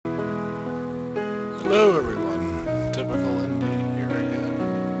Hello everyone, typical indie here again.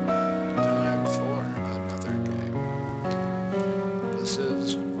 Time for another game. This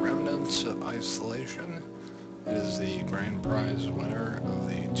is Remnants of Isolation. It is the grand prize winner of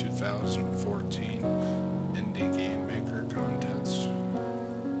the 2014 Indie Game Maker Contest.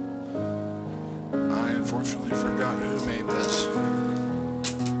 I unfortunately forgot who made this.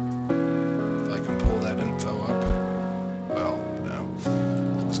 If I can pull that info up. Well, no.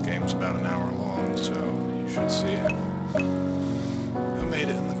 This game's about an hour long, so you should see it. Who made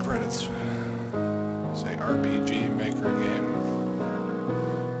it in the credits? Say RPG Maker game.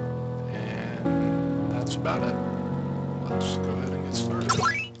 And that's about it. Let's go ahead and get started. Get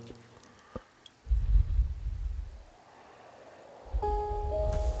my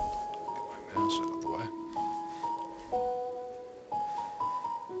mouse out of the way.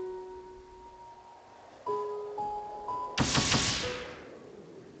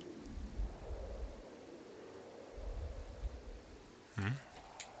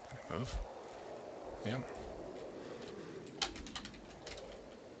 Move. Yep.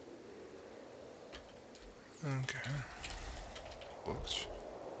 Okay. Books.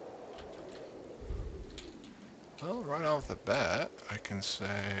 Well, right off the bat, I can say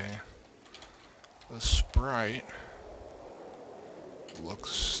the sprite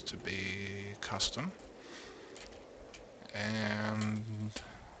looks to be custom, and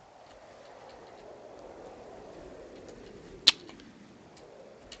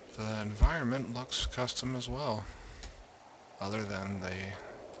the environment looks custom as well, other than the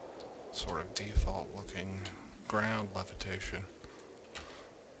sort of default looking ground levitation.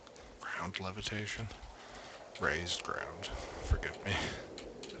 Raised ground. Forgive me. I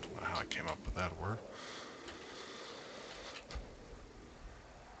don't know how I came up with that word.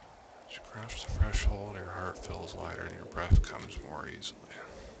 As you cross the threshold, your heart feels lighter and your breath comes more easily.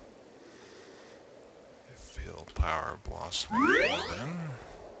 You feel power blossoming within,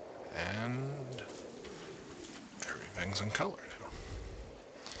 and everything's in color now.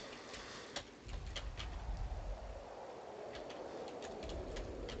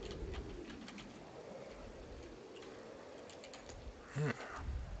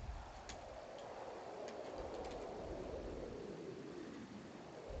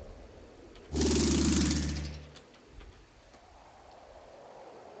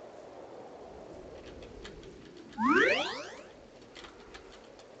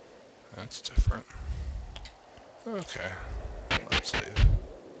 That's different. Okay, let's leave.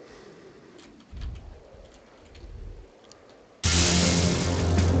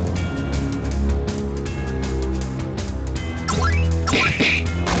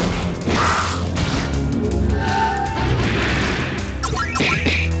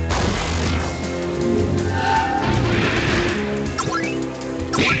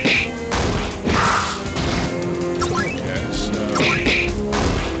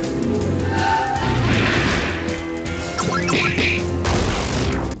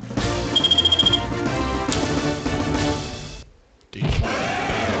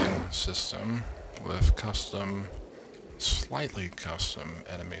 System with custom, slightly custom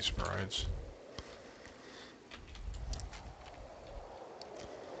enemy sprites.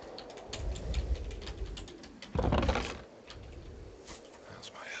 How's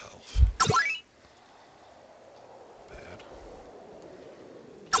my health? Bad.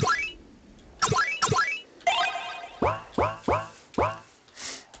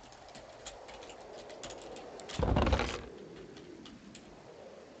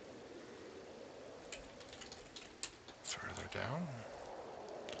 Further down.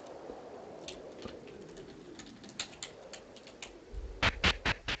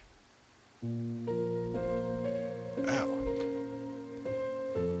 Ow.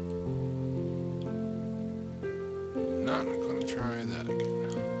 Not gonna try that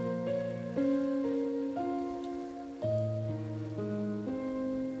again.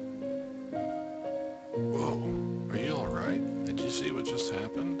 Whoa, are you alright? Did you see what just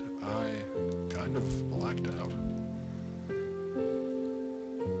happened? I kind of blacked out.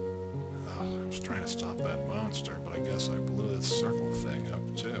 I was trying to stop that monster, but I guess I blew this circle thing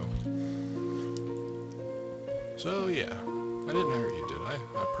up too. So yeah, I didn't hurt you, did I?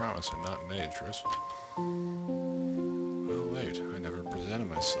 I promise I'm not an actress. Oh wait, I never presented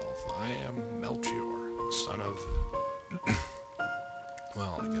myself. I am Melchior, son of...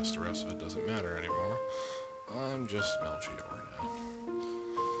 Well, I guess the rest of it doesn't matter anymore. I'm just Melchior now.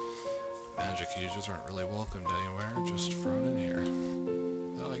 Magic users aren't really welcomed anywhere, just thrown in here.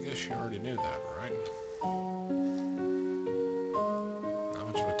 Well, I guess you already knew that, right? Not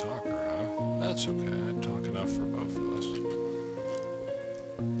much of a talker, huh? That's okay, I talk enough for both of us.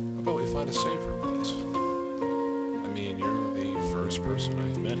 How about we find a safer place. I mean, you're the first person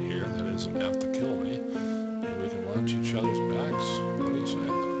I've met here that isn't out to kill me. Maybe we can watch each other's backs. What do you say?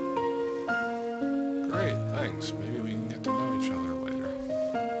 Great, thanks. Maybe we can get to know each other later.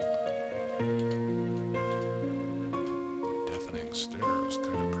 Deafening stare is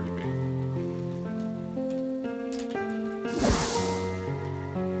kind of creepy.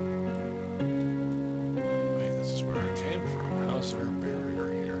 Wait, this is where I came from. How's there a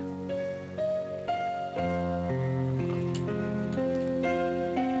barrier here?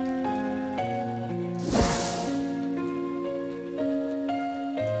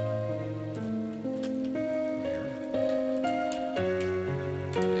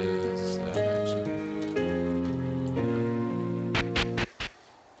 Is that exit?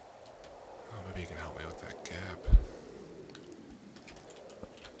 Oh, maybe you can help me with that gap.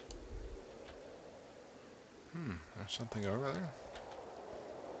 There's something over there.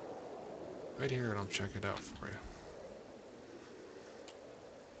 Wait here and I'll check it out for you.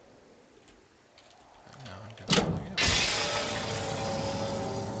 Now I'm getting something else.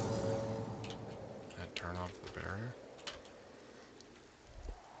 And turn off the barrier.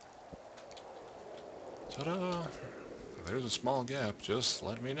 Ta-da! If there's a small gap, just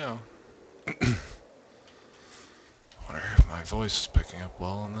let me know. I wonder if my voice is picking up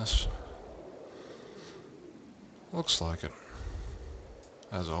well on this. Looks like it.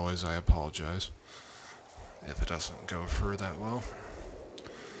 As always, I apologize if it doesn't go through that well.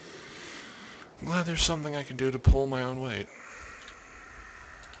 I'm glad there's something I can do to pull my own weight.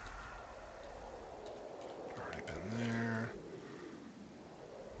 Already been there.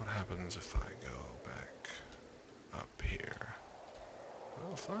 What happens if I go back up here?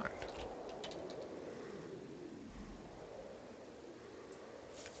 Well, fine.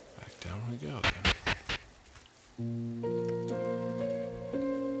 Back down we go then.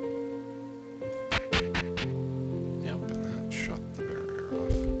 Yep, and that shut the barrier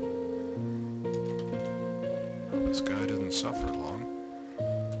off. Hope this guy didn't suffer long.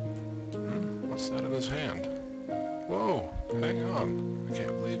 What's that in his hand? Whoa, hang on. I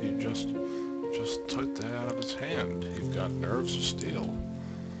can't believe you just took that out of his hand. You've got nerves of steel.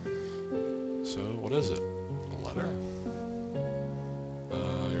 So, what is it? A letter?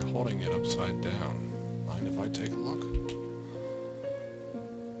 You're holding it upside down. Mind if I take a look?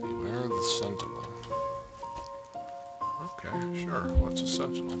 Beware the sentinel. Okay, sure. What's a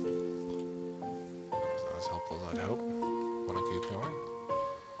sentinel? Is that as helpful as I'd hope? Want to keep going?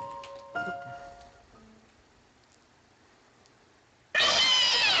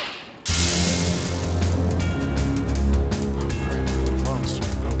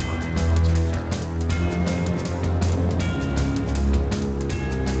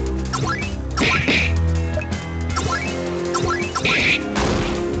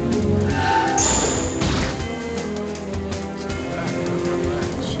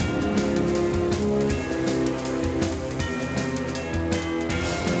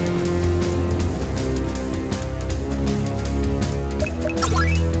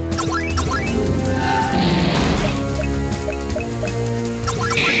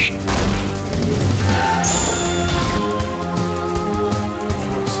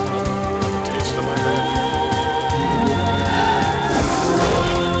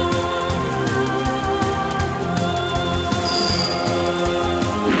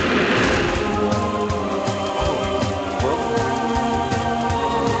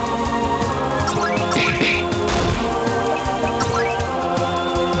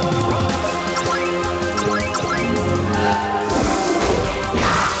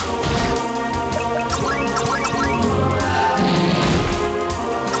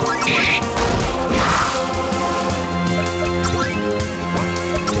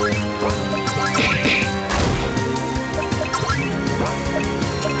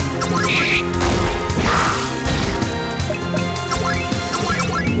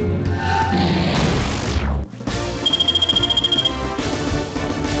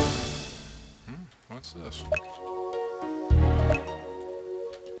 What's this?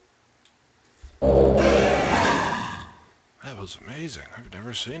 That was amazing. I've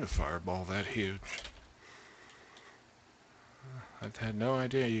never seen a fireball that huge. I've had no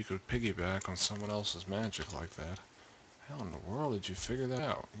idea you could piggyback on someone else's magic like that. How in the world did you figure that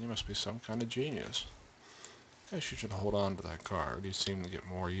out? You must be some kind of genius. Guess you should hold on to that card. You seem to get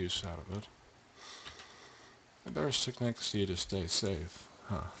more use out of it. I better stick next to you to stay safe.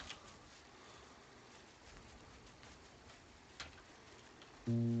 Huh.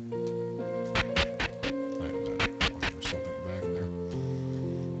 Wait a minute. There's something back there.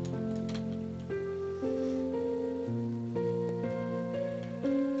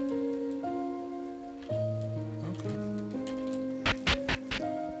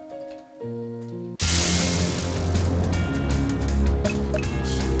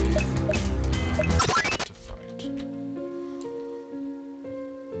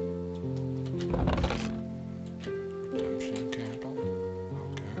 Redemption candle.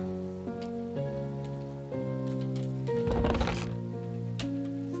 Okay.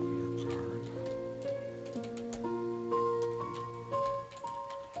 Card.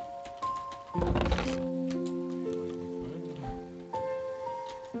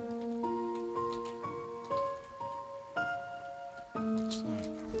 What's that?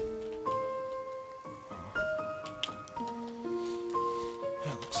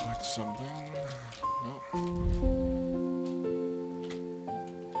 That looks like something. No.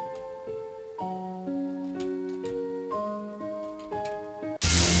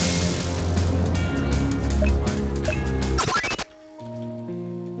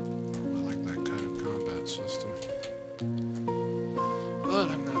 Probably like that kind of combat system. But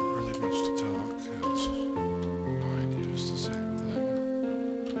I'm not really much to talk, because mine used the same thing.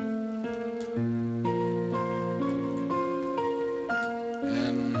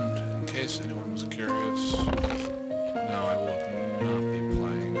 And in case anyone was curious, no, I will not be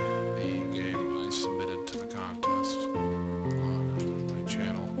playing the game I submitted to the contest on my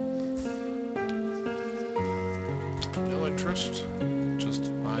channel. No interest,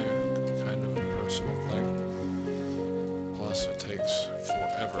 just my kind of personal thing. Plus, it takes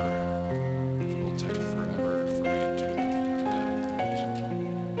forever. It will take forever for me to edit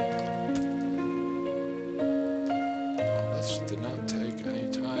things. Well, this did not take any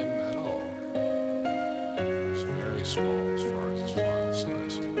time at all. It's very small as far as its file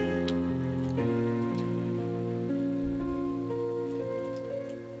size.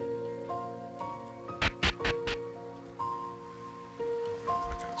 I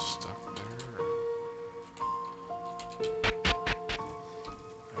got stuck there.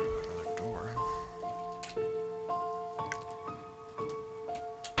 Another door.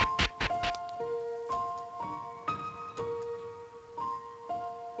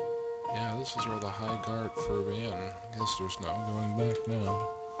 Yeah, this is where the high guard threw me in. Guess there's no going back now.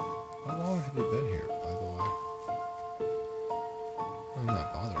 How long have you been here, by the way? I'm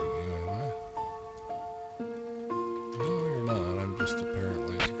not bothering you, am I? No, you're not. I'm just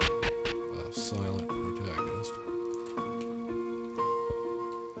apparently a silent protagonist.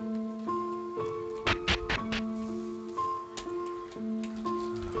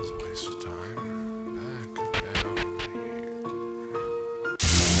 That was a waste of time. Back down here.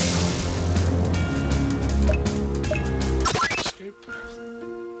 Escape.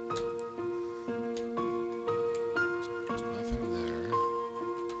 There's nothing there.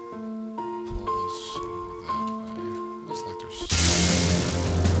 Pull us over that way. Looks like there's...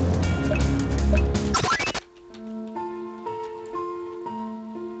 I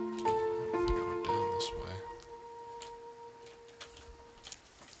think I went down this way.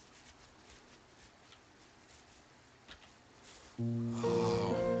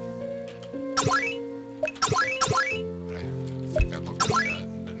 Oh. But I think I looked at that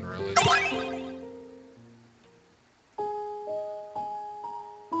and didn't really...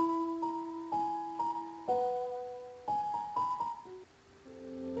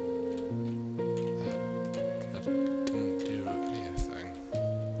 That didn't do anything.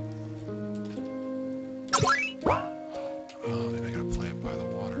 Oh, maybe I gotta play it by the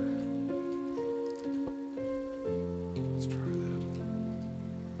water. Let's try that.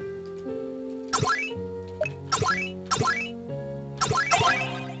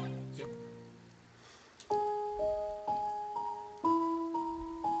 Yep.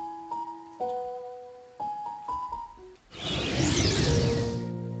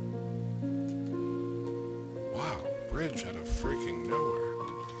 Wow, bridge out of freaking nowhere.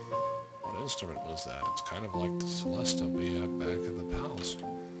 What instrument was that? It's kind of like the Celesta we had back at the palace.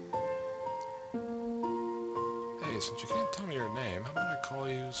 Hey, since you can't tell me your name, how about I call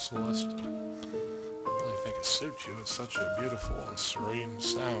you Celesta? I really think it suits you. It's such a beautiful and serene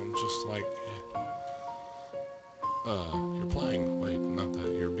sound, just like... you're playing. Wait, not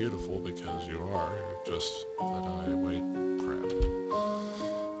that you're beautiful, because you are. Just that I... Wait, crap.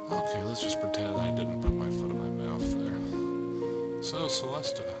 Okay, let's just pretend I didn't put my foot in my mouth there. So,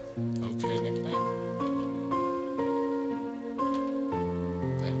 Celesta. Okay nickname?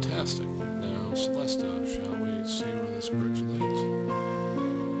 Fantastic. Now, Celesta, shall we see where this bridge leads?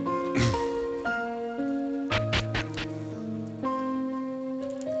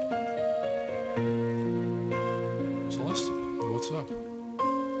 Celesta, what's up?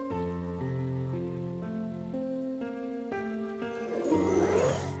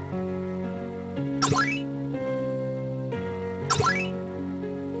 Okay.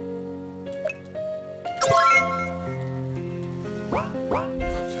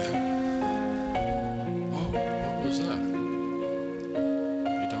 Whoa, what was that?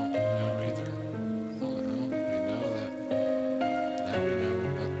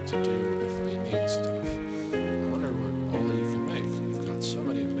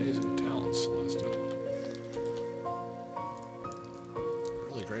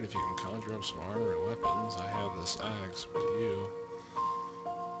 great if you can conjure up some armor and weapons. I have this axe, but you...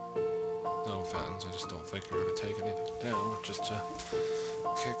 No offense, I just don't think you're going to take anything down, just to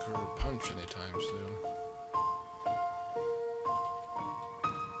kick or punch anytime soon.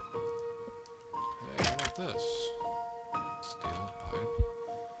 Hey, how about this? Steel pipe.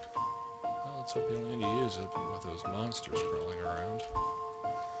 Well, let's hope you don't need to use it with those monsters crawling around.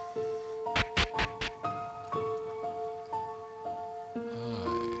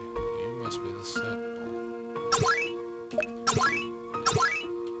 Hi, you must be the sentinel.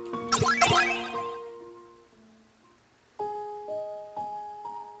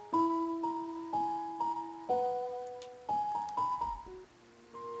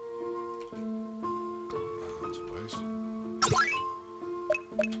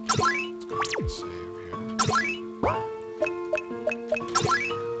 Save here.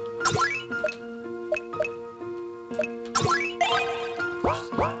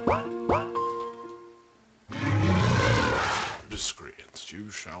 Miscreants, you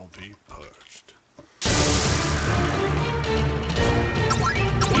shall be purged.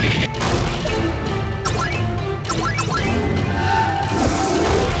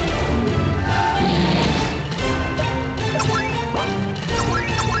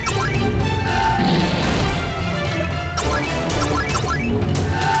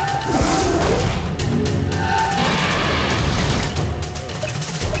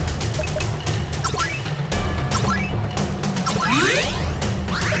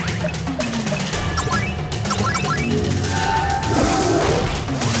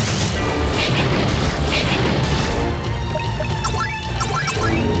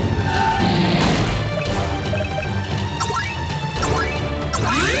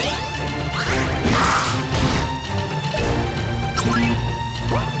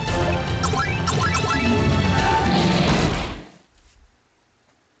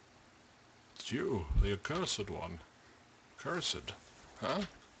 It's you, the accursed one. Cursed, huh?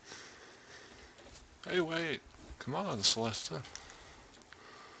 Hey, wait. Come on, Celesta.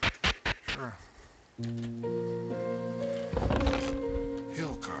 Sure.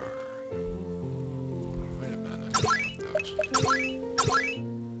 Heal card. Ooh, wait a minute. Those.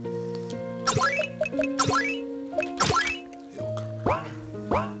 Heal card.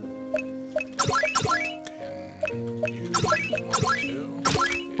 Can you use one too?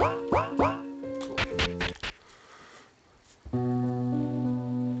 Yeah.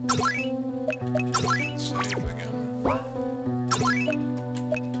 Save again.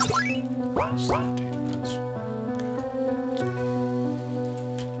 17 minutes. Okay.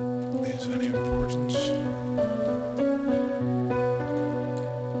 Is any importance?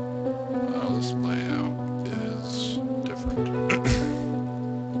 Well, this layout is different.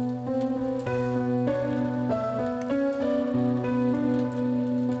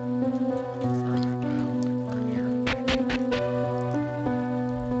 Further down, like right here.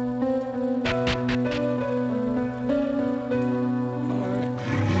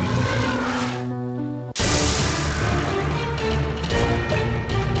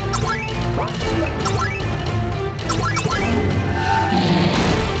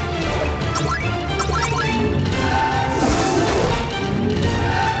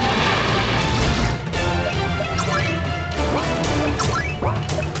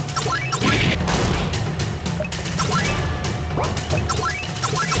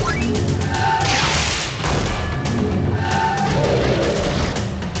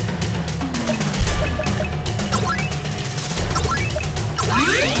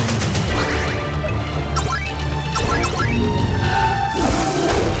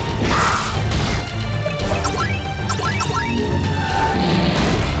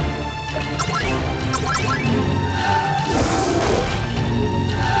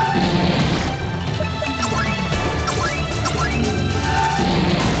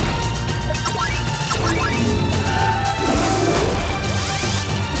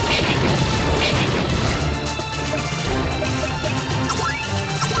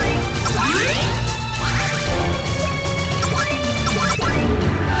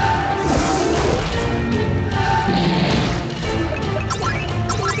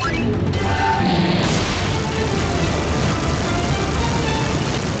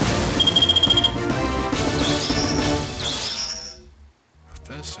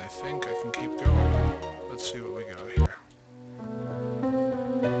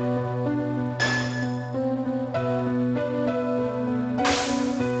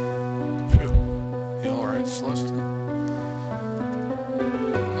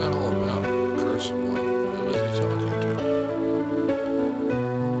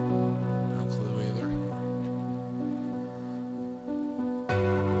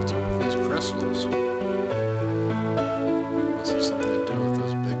 is. Must have something to do with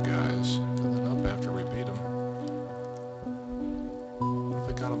those big guys filling up after we beat them. What if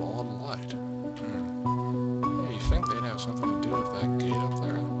we got them all to light? Yeah, you think they'd have something to do with that gate up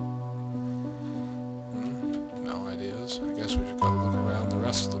there? No ideas. I guess we just gotta look around the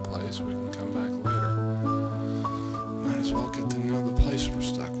rest of the place. We can come back later. Might as well get to know the place we're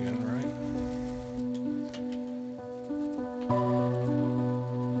stuck in, right?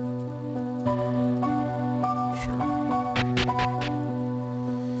 Sure.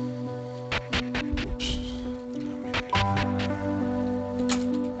 Oops. Didn't mean to do that.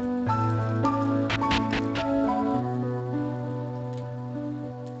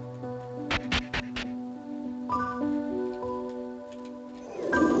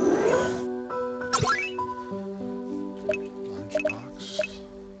 Lunchbox.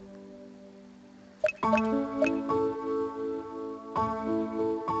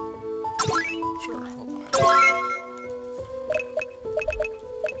 Sure, I'll buy it.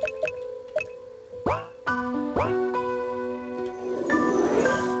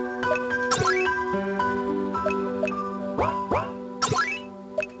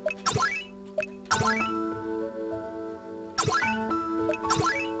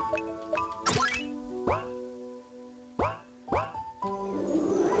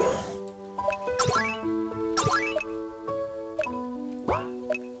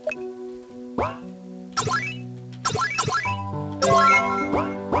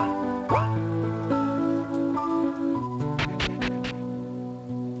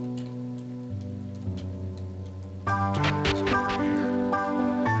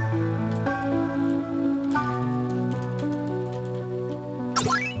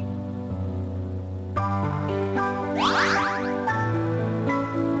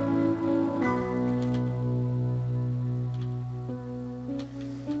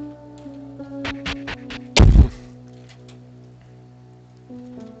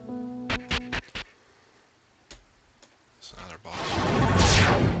 It's another box.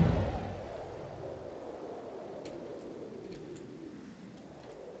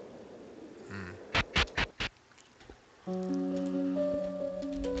 I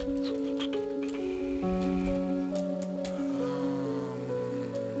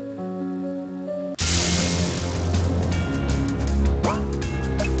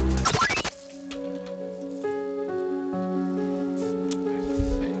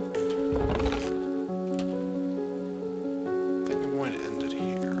think I'm going to end it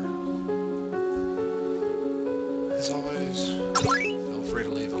here. As always, feel free to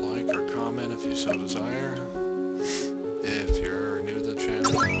leave a like or comment if you so desire. If you're new to the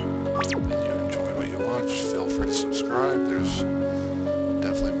channel and you enjoy what you watch, feel free to subscribe. There's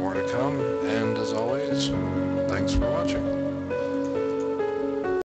definitely more to come. And as always, thanks for watching.